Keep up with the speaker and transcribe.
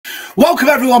Welcome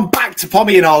everyone back to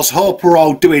Pommy and Oz. Hope we're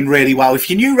all doing really well. If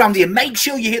you're new around here, make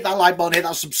sure you hit that like button, hit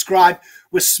that subscribe.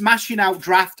 We're smashing out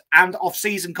draft and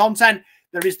off-season content.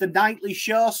 There is the nightly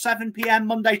show, 7 PM,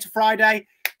 Monday to Friday.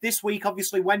 This week,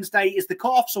 obviously, Wednesday is the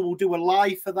cut-off, so we'll do a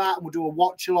live for that, and we'll do a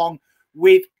watch-along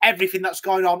with everything that's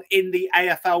going on in the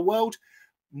AFL world.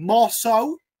 More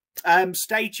so,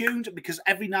 stay tuned, because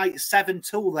every night, 7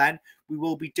 till then, we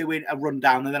will be doing a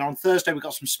rundown. And then on Thursday, we've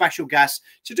got some special guests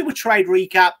to do a trade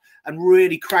recap and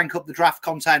really crank up the draft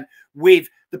content with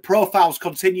the profiles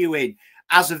continuing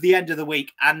as of the end of the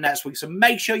week and next week. So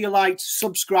make sure you like,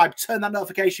 subscribe, turn that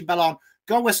notification bell on,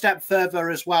 go a step further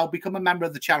as well, become a member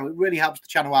of the channel. It really helps the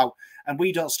channel out, and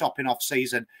we don't stop in off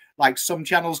season like some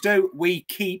channels do. We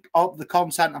keep up the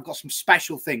content. I've got some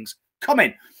special things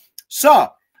coming. So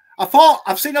I thought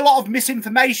I've seen a lot of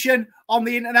misinformation on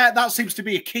the internet. That seems to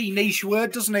be a key niche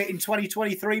word, doesn't it? In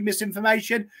 2023,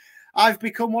 misinformation. I've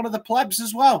become one of the plebs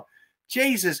as well.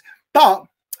 Jesus. But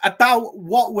about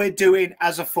what we're doing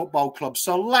as a football club.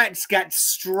 So let's get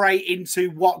straight into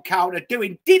what Carlton are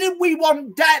doing. Didn't we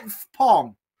want depth,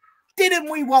 Pom?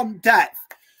 Didn't we want depth?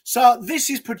 So this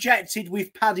is projected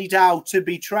with Paddy Dow to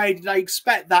be traded. I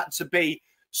expect that to be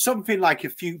something like a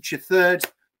future third.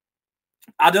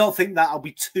 I don't think that'll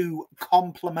be too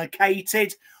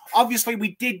complicated. Obviously,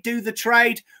 we did do the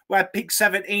trade where pick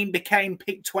 17 became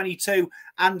pick 22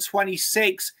 and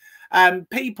 26.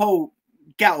 People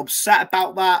get upset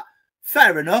about that.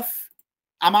 Fair enough.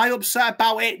 Am I upset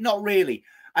about it? Not really.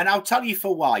 And I'll tell you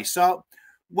for why. So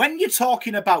when you're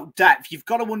talking about depth, you've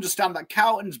got to understand that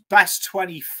Carlton's best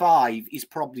 25 is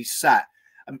probably set.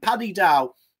 And Paddy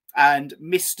Dow and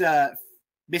Mr.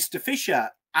 Fisher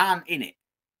aren't in it.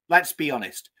 Let's be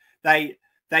honest. They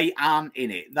aren't in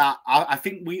it. That I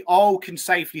think we all can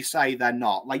safely say they're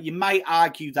not. Like, you might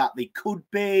argue that they could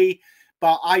be,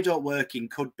 but I don't work in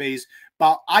could-bes.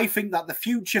 But I think that the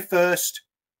future first,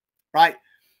 right?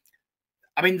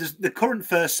 I mean, the current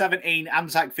first, 17, and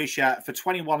Zach Fisher for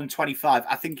 21 and 25,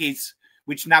 I think is,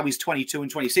 which now is 22 and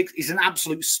 26, is an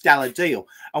absolute stellar deal.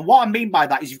 And what I mean by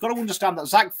that is you've got to understand that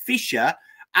Zach Fisher,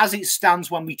 as it stands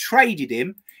when we traded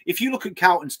him, if you look at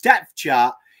Carlton's depth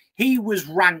chart, he was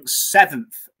ranked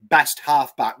 7th best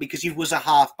halfback because he was a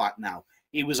halfback now.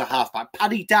 He was a halfback.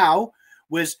 Paddy Dow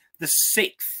was the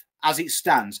 6th as it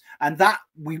stands. And that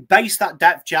we base that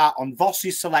depth chart on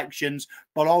Voss's selections,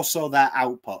 but also their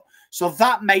output. So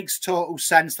that makes total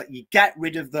sense that you get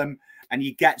rid of them and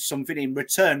you get something in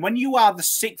return. When you are the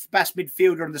 6th best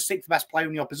midfielder and the 6th best player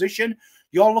in your position,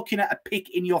 you're looking at a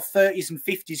pick in your 30s and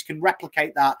 50s can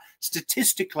replicate that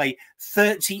statistically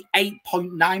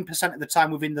 38.9% of the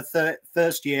time within the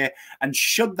first year. And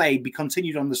should they be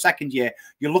continued on the second year,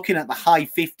 you're looking at the high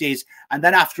 50s. And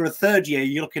then after a third year,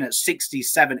 you're looking at 60s,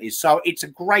 70s. So it's a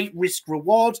great risk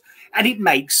reward and it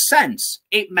makes sense.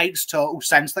 It makes total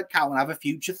sense that Carlton have a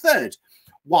future third.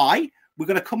 Why? We're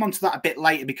going to come on to that a bit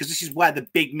later because this is where the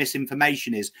big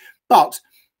misinformation is. But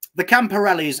the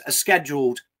Camparellis are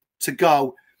scheduled to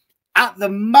go. At the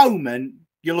moment,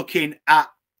 you're looking at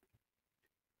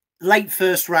late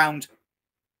first round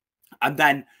and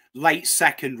then late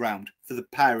second round for the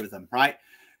pair of them, right?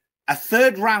 A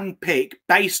third round pick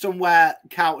based on where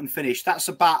Carlton finished, that's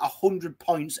about 100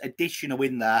 points additional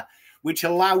in there, which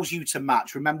allows you to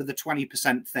match. Remember the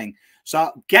 20% thing.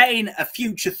 So getting a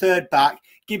future third back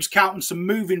gives Carlton some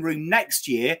moving room next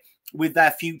year with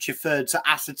their future third to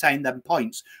ascertain them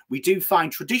points. We do find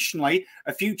traditionally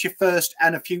a future first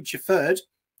and a future third,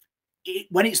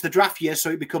 when it's the draft year, so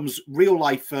it becomes real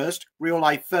life first, real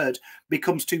life third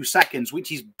becomes 2 seconds,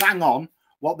 which is bang on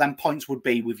what them points would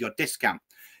be with your discount.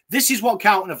 This is what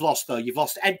Carlton have lost, though. You've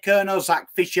lost Ed Kerno, Zach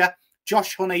Fisher,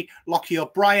 Josh Honey, Lockie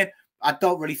O'Brien. I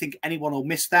don't really think anyone will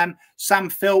miss them. Sam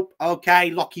Philp, okay.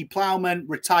 Lockie Plowman,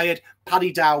 retired.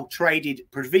 Paddy Dow, traded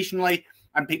provisionally.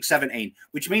 And pick 17,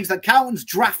 which means that Carlton's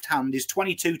draft hand is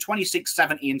 22, 26,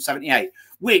 70, and 78,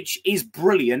 which is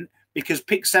brilliant because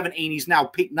pick 17 is now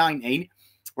pick 19,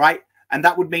 right? And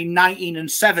that would mean 19 and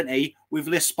 70 with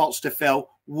list spots to fill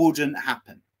wouldn't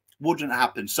happen. Wouldn't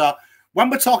happen. So when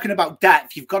we're talking about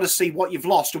depth, you've got to see what you've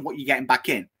lost and what you're getting back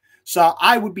in. So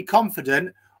I would be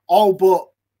confident all but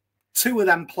 2 of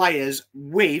them players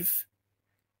with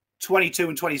 22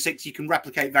 and 26 you can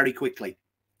replicate very quickly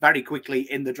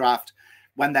in the draft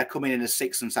when they're coming in as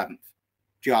 6th and 7th. Do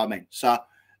you know what I mean? So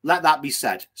let that be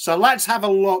said. So let's have a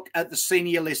look at the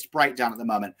senior list breakdown at the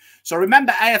moment. So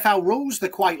remember, AFL rules, they're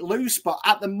quite loose, but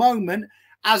at the moment,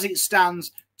 as it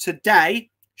stands today,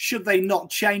 should they not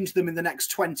change them in the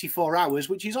next 24 hours,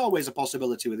 which is always a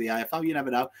possibility with the AFL, you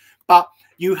never know. But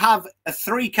you have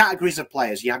 3 categories of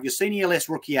players. You have your senior list,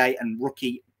 rookie A and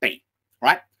rookie B,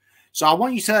 right? So I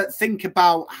want you to think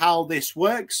about how this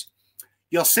works.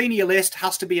 Your senior list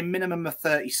has to be a minimum of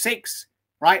 36,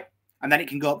 right? And then it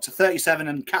can go up to 37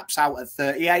 and caps out at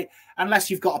 38, unless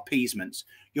you've got appeasements.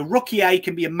 Your rookie A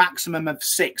can be a maximum of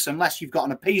 6, unless you've got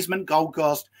an appeasement. Gold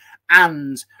Coast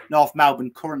and North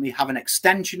Melbourne currently have an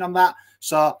extension on that,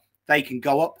 so they can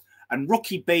go up. And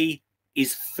rookie B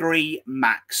is 3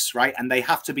 max, right? And they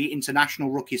have to be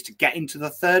international rookies to get into the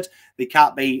third. They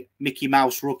can't be Mickey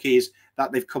Mouse rookies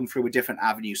that they've come through a different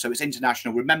avenue. So it's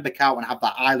international. Remember, Carlton have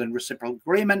that island reciprocal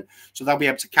agreement, so they'll be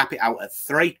able to cap it out at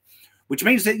 3, which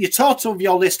means that your total of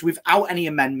your list without any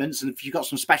amendments, and if you've got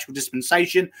some special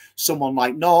dispensation, someone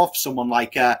like North, someone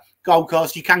like Gold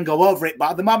Coast, you can go over it,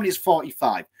 but at the moment it's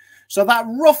 45. So that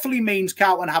roughly means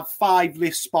Carlton have 5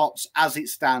 list spots as it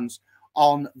stands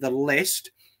on the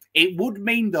list. It would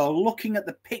mean, though, looking at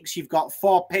the picks, you've got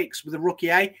 4 picks with a rookie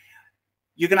A,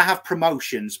 you're going to have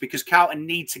promotions because Carlton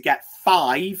need to get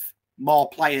 5 more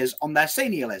players on their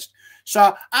senior list.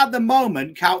 So at the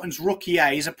moment, Carlton's rookie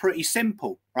A's are pretty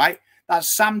simple, right?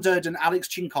 That's Sam Durden, Alex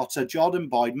Cincotta, Jordan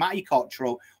Boyd, Matty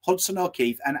Cottrell, Hudson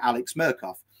O'Keefe, and Alex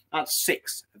Murkoff. That's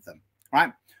 6 of them,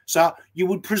 right? So you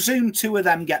would presume 2 of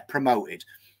them get promoted.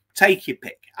 Take your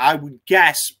pick. I would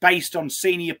guess, based on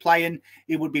senior playing,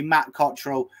 it would be Matt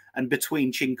Cottrell and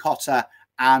between Cincotta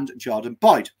and Jordan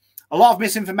Boyd. A lot of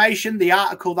misinformation. The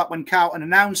article that when Carlton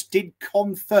announced did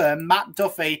confirm Matt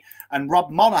Duffy and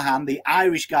Rob Monaghan, the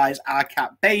Irish guys, are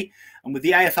Cap B. And with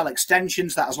the AFL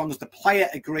extensions, that as long as the player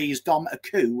agrees, Dom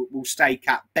Aku will stay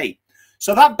Cap B.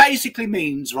 So that basically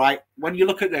means, right, when you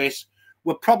look at this,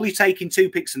 we're probably taking 2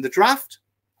 picks in the draft.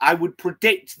 I would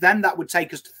predict then that would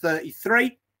take us to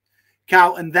 33.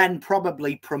 Carlton then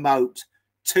probably promote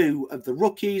 2 of the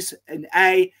rookies in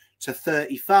A to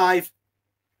 35.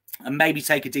 And maybe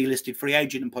take a delisted free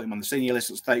agent and put him on the senior list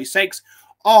at 36.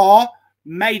 Or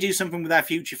may do something with their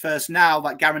future first now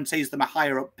that guarantees them a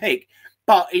higher up pick.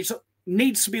 But it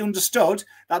needs to be understood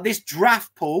that this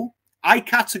draft pool, I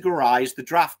categorise the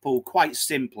draft pool quite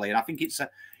simply. And I think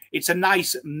it's a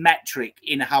nice metric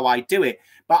in how I do it.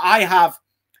 But I have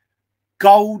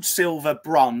gold, silver,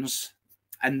 bronze,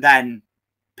 and then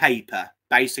paper,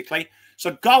 basically.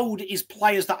 So gold is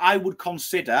players that I would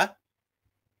consider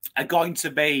are going to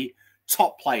be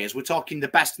top players. We're talking the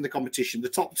best in the competition, the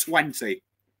top 20,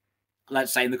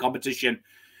 let's say, in the competition,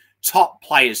 top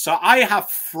players. So I have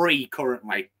 3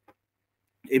 currently,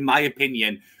 in my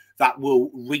opinion, that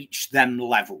will reach them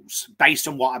levels based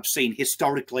on what I've seen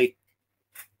historically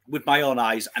with my own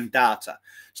eyes and data.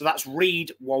 So that's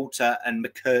Reed, Walter, and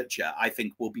McKercher, I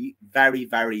think will be very,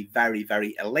 very, very,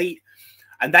 very elite.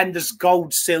 And then there's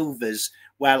gold silvers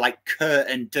where like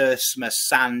Curtin, Dursma,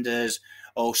 Sanders,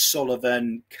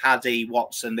 O'Sullivan, Caddy,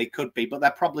 Watson, they could be, but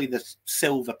they're probably the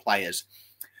silver players.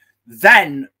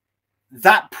 Then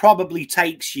that probably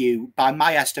takes you, by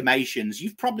my estimations,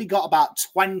 you've probably got about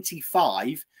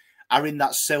 25 are in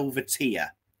that silver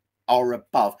tier or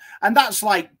above. And that's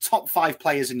like top 5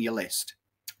 players in your list.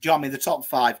 Do you know what I mean? The top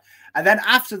 5. And then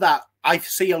after that, I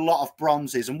see a lot of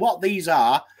bronzes. And what these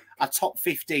are top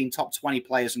 15, top 20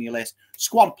 players on your list.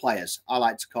 Squad players, I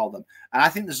like to call them. And I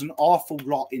think there's an awful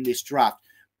lot in this draft.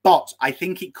 But I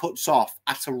think it cuts off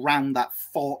at around that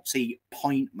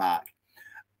 40-point mark.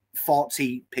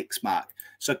 40 picks mark.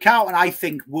 So Carlton, I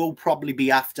think, will probably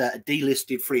be after a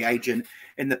delisted free agent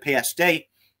in the PSD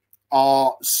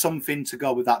or something to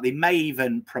go with that. They may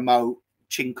even promote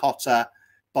Cincotta,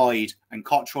 Boyd, and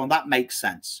Cottrell, and that makes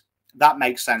sense. That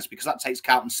makes sense because that takes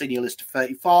Carlton's senior list to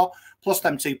 34, plus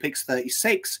them 2 picks,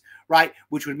 36, right?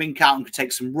 Which would mean Carlton could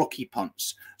take some rookie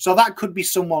punts. So that could be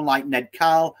someone like Ned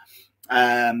Carl,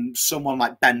 someone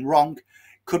like Ben Ronk,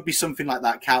 could be something like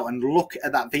that. Carlton look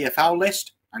at that VFL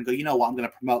list and go, you know what, I'm going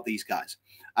to promote these guys.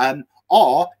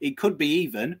 Or it could be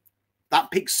even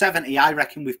that pick 70, I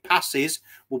reckon, with passes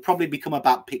will probably become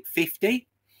about pick 50.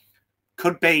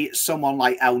 Could be someone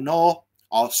like El Noor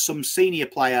or some senior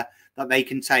player that they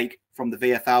can take from the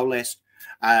VFL list.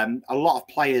 A lot of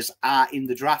players are in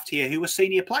the draft here who are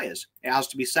senior players, it has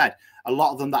to be said. A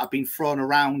lot of them that have been thrown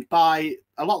around by,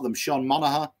 a lot of them, Sean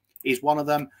Monaghan is one of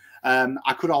them.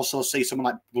 I could also see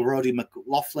someone like Brody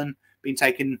McLaughlin being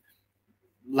taken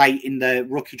late in the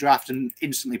rookie draft and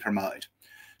instantly promoted.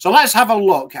 So let's have a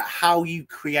look at how you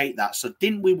create that. So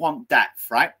didn't we want depth,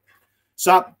 right?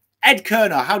 So Ed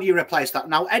Kerner, how do you replace that?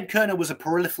 Now, Ed Kerner was a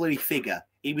periphery figure.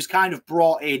 He was kind of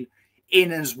brought in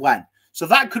as when. So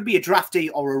that could be a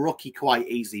draftee or a rookie quite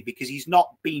easy because he's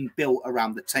not being built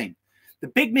around the team. The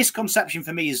big misconception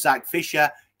for me is Zach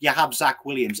Fisher. You have Zach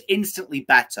Williams, instantly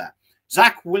better.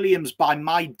 Zach Williams, by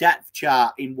my depth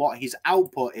chart in what his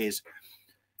output is,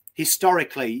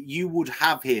 historically, you would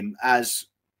have him as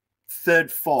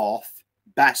third, fourth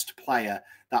best player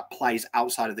that plays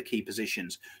outside of the key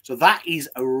positions. So that is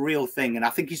a real thing. And I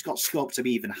think he's got scope to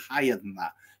be even higher than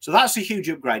that. So that's a huge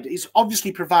upgrade. He's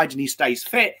obviously providing he stays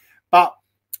fit, but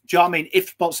do you know what I mean?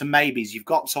 If buts and maybes, you've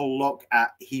got to look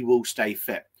at he will stay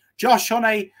fit. Josh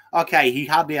Honey, okay, he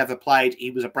hardly ever played.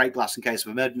 He was a break glass in case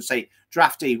of emergency.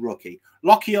 Draftee rookie.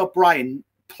 Lockie O'Brien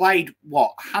played,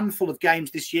 what, a handful of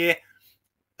games this year.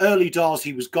 Early doors,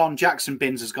 he was gone. Jackson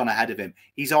Binns has gone ahead of him.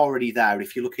 He's already there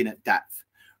if you're looking at depth.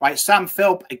 Right, Sam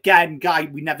Philp, again, guy,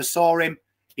 we never saw him.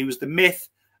 He was the myth.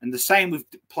 And the same with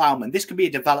Plowman. This could be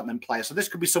a development player. So this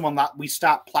could be someone that we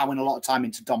start plowing a lot of time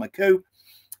into Domaku.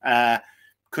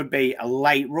 Could be a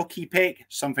late rookie pick,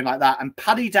 something like that. And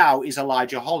Paddy Dow is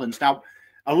Elijah Hollands. Now,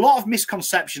 a lot of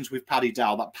misconceptions with Paddy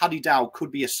Dow, that Paddy Dow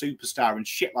could be a superstar and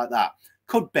shit like that.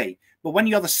 Could be. But when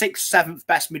you're the 6th, 7th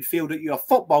best midfielder at your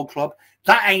football club,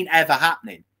 that ain't ever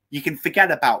happening. You can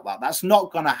forget about that. That's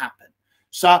not going to happen.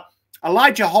 So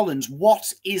Elijah Hollands,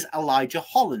 what is Elijah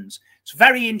Hollands? It's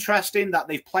very interesting that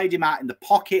they've played him out in the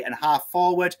pocket and half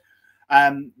forward.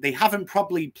 They haven't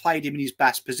probably played him in his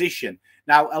best position.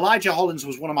 Now, Elijah Hollands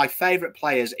was one of my favourite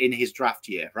players in his draft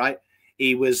year, right?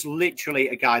 He was literally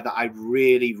a guy that I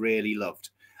really, really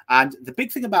loved. And the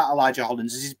big thing about Elijah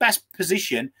Hollands is his best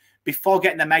position before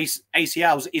getting them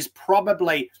ACLs is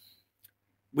probably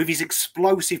with his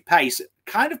explosive pace,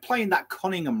 kind of playing that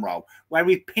Cunningham role, where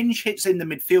he pinch hits in the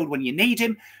midfield when you need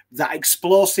him, that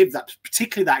explosive, that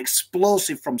particularly that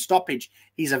explosive from stoppage.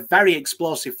 He's a very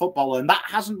explosive footballer, and that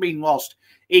hasn't been lost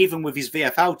even with his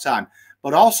VFL time,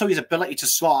 but also his ability to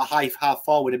slot a high half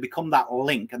forward and become that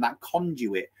link and that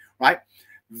conduit, right?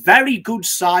 Very good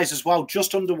size as well,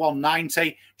 just under 190. Do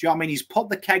you know what I mean? He's put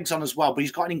the kegs on as well, but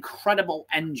he's got an incredible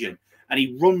engine, and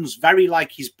he runs very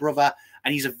like his brother,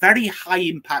 and he's a very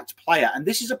high-impact player. And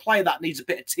this is a player that needs a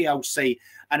bit of TLC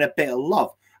and a bit of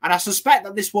love. And I suspect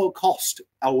that this will cost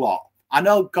a lot. I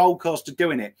know Gold Coast are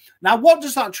doing it. Now, what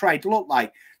does that trade look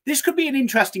like? This could be an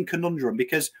interesting conundrum,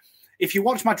 because if you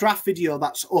watch my draft video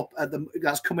that's up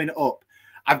that's coming up,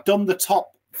 I've done the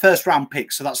top first-round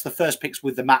picks. So that's the first picks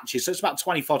with the matches. So it's about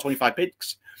 24, 25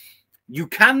 picks. You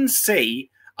can see,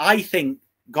 I think,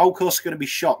 Gold Coast are going to be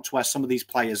shocked where some of these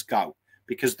players go,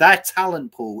 because their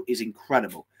talent pool is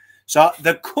incredible. So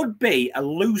there could be a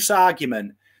loose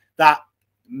argument that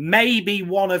maybe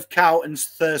one of Carlton's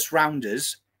first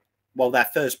rounders, well, their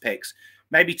first picks,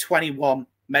 maybe 21,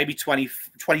 maybe 20,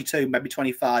 22, maybe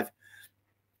 25,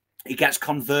 it gets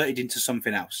converted into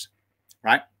something else,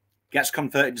 right? Gets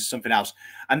converted into something else.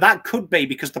 And that could be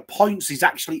because the points is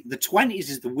actually, the 20s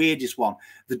is the weirdest one.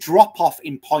 The drop-off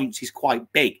in points is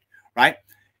quite big, right?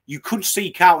 You could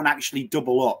see Carlton actually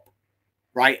double up,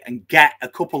 right, and get a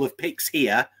couple of picks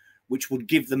here, which would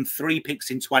give them 3 picks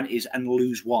in 20s and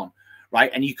lose 1,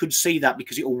 right? And you could see that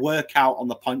because it will work out on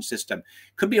the point system.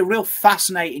 Could be a real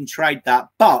fascinating trade, that,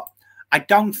 but I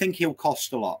don't think he'll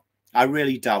cost a lot. I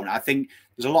really don't. I think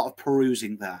there's a lot of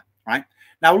perusing there, right?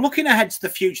 Now, looking ahead to the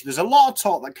future, there's a lot of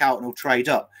talk that Carlton will trade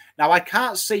up. Now, I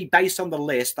can't see, based on the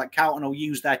list, that Carlton will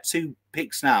use their 2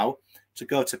 picks now to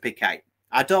go to pick 8.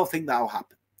 I don't think that'll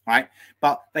happen. Right,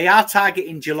 but they are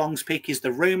targeting Geelong's pick, is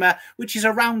the rumour, which is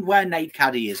around where Nate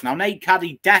Caddy is. Now, Nate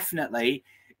Caddy definitely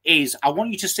is. I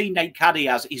want you to see Nate Caddy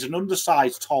as he's an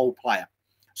undersized, tall player.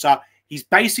 So he's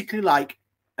basically like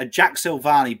a Jack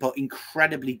Silvani, but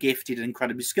incredibly gifted and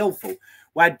incredibly skillful.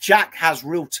 Where Jack has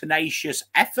real tenacious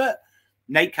effort,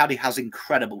 Nate Caddy has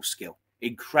incredible skill,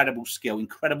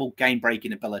 incredible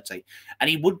game-breaking ability. And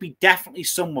he would be definitely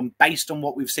someone, based on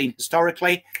what we've seen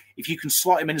historically, if you can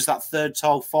slot him in as that 3rd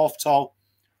tall, 4th tall,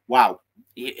 wow,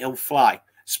 he'll fly.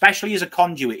 Especially as a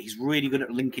conduit, he's really good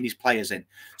at linking his players in.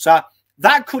 So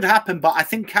that could happen, but I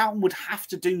think Carlton would have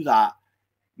to do that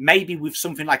maybe with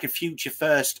something like a future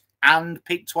first and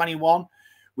pick 21,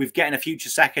 with getting a future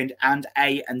second and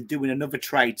 8 and doing another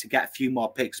trade to get a few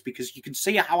more picks, because you can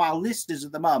see how our list is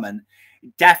at the moment.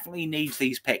 It definitely needs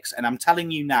these picks. And I'm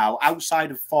telling you now,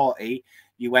 outside of 40,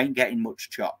 you ain't getting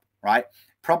much chop, right?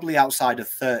 Probably outside of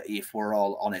 30, if we're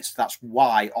all honest. That's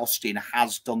why Austin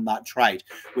has done that trade,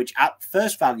 which at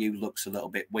first value looks a little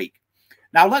bit weak.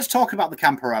 Now, let's talk about the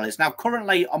Camporellis. Now,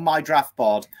 currently on my draft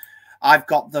board, I've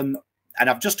got them, and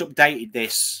I've just updated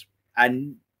this.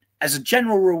 And as a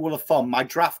general rule of thumb, my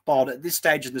draft board at this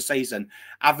stage of the season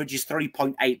averages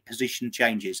 3.8 position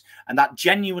changes. And that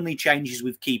genuinely changes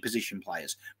with key position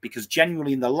players, because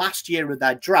generally in the last year of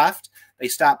their draft, they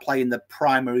start playing the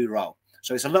primary role.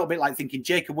 So it's a little bit like thinking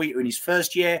Jacob Wheater in his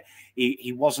first year,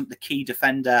 he wasn't the key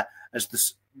defender as the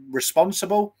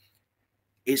responsible.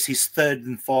 It's his 3rd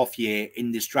and 4th year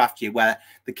in this draft year where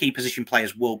the key position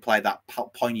players will play that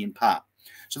poignant part.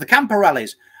 So the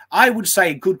Camporellis, I would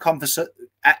say good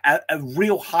a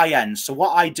real high end. So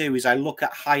what I do is I look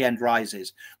at high end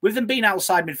rises. With them being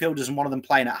outside midfielders and one of them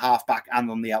playing at halfback and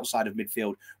on the outside of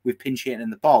midfield with pinch hitting in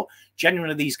the ball,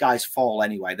 generally these guys fall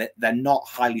anyway. They're not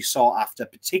highly sought after,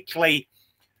 particularly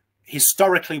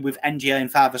historically with NGA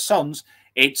and Father Sons.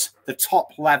 It's the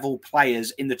top level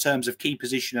players in the terms of key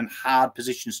position and hard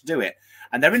positions to do it.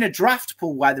 And they're in a draft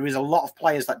pool where there is a lot of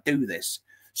players that do this.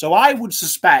 So I would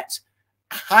suspect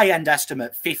high end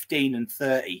estimate 15 and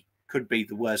 30 could be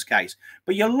the worst case.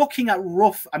 But you're looking at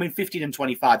 15 and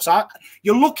 25. So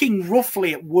you're looking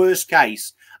roughly at worst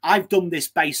case. I've done this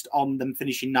based on them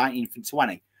finishing 19th and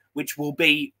 20, which will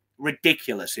be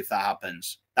ridiculous if that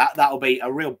happens. That'll be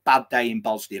a real bad day in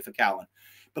Bosnia for Carlton.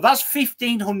 But that's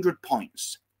 1,500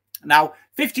 points. Now,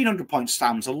 1,500 points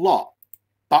sounds a lot,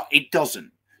 but it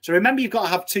doesn't. So remember, you've got to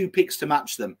have 2 picks to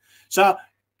match them. So,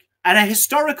 and a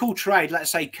historical trade,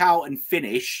 let's say Carlton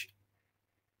finish,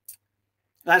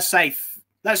 let's say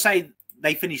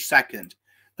they finish second.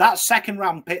 That second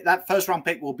round pick, that first round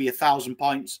pick will be 1,000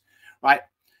 points, right?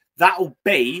 That'll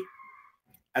be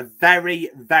a very,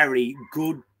 very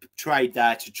good trade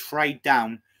there to trade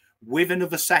down with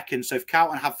another second. So if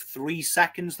Carlton have 3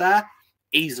 seconds there,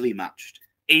 easily matched.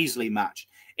 Easily matched.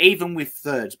 Even with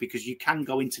thirds, because you can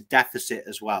go into deficit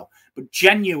as well. But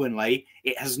genuinely,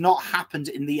 it has not happened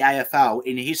in the AFL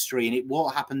in history, and it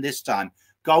won't happen this time.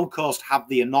 Gold Coast have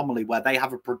the anomaly where they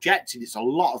have a projected, it's a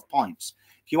lot of points.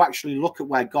 If you actually look at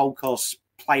where Gold Coast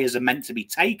players are meant to be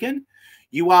taken,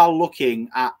 you are looking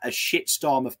at a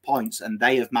shitstorm of points, and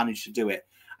they have managed to do it.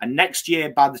 And next year,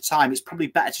 by the time, it's probably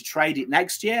better to trade it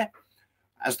next year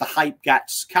as the hype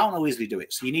gets. Carlton will easily do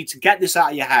it. So you need to get this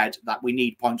out of your head that we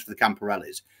need points for the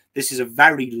Camporellis. This is a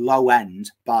very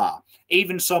low-end bar.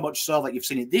 Even so much so that you've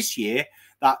seen it this year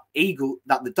that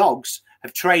the Dogs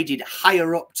have traded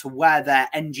higher up to where their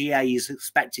NGA is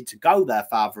expected to go, their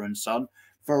father and son,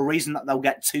 for a reason that they'll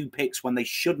get 2 picks when they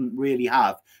shouldn't really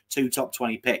have 2 top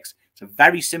 20 picks. It's a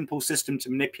very simple system to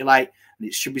manipulate, and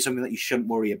it should be something that you shouldn't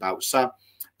worry about. So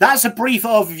that's a brief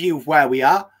overview of where we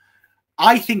are.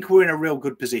 I think we're in a real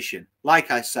good position. Like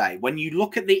I say, when you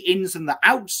look at the ins and the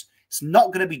outs, it's not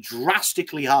going to be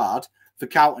drastically hard for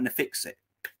Carlton to fix it.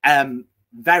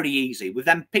 Very easy. With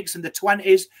them picks in the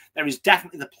 20s, there is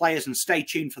definitely the players, and stay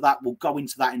tuned for that. We'll go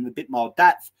into that in a bit more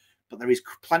depth, but there is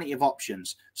plenty of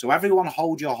options. So everyone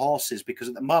hold your horses, because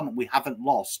at the moment we haven't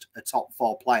lost a top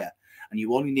 4 player, and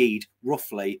you only need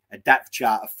roughly a depth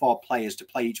chart of 4 players to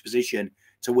play each position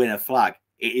to win a flag.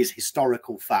 It is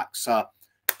historical fact. So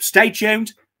stay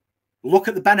tuned. Look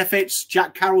at the benefits.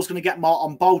 Jack Carroll's going to get more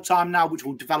on bowl time now, which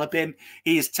will develop him.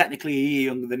 He is technically a year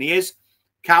younger than he is.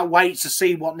 Can't wait to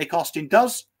see what Nick Austin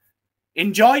does.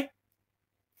 Enjoy.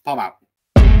 Palm out.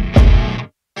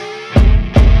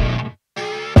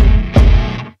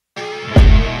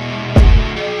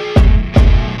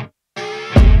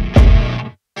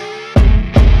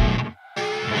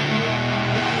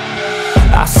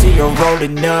 I see her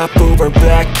rolling up, Uber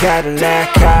black Cadillac,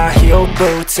 high heel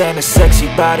boots and a sexy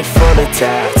body full of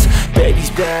tats. Baby's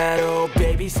bad, oh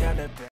baby's hella bad.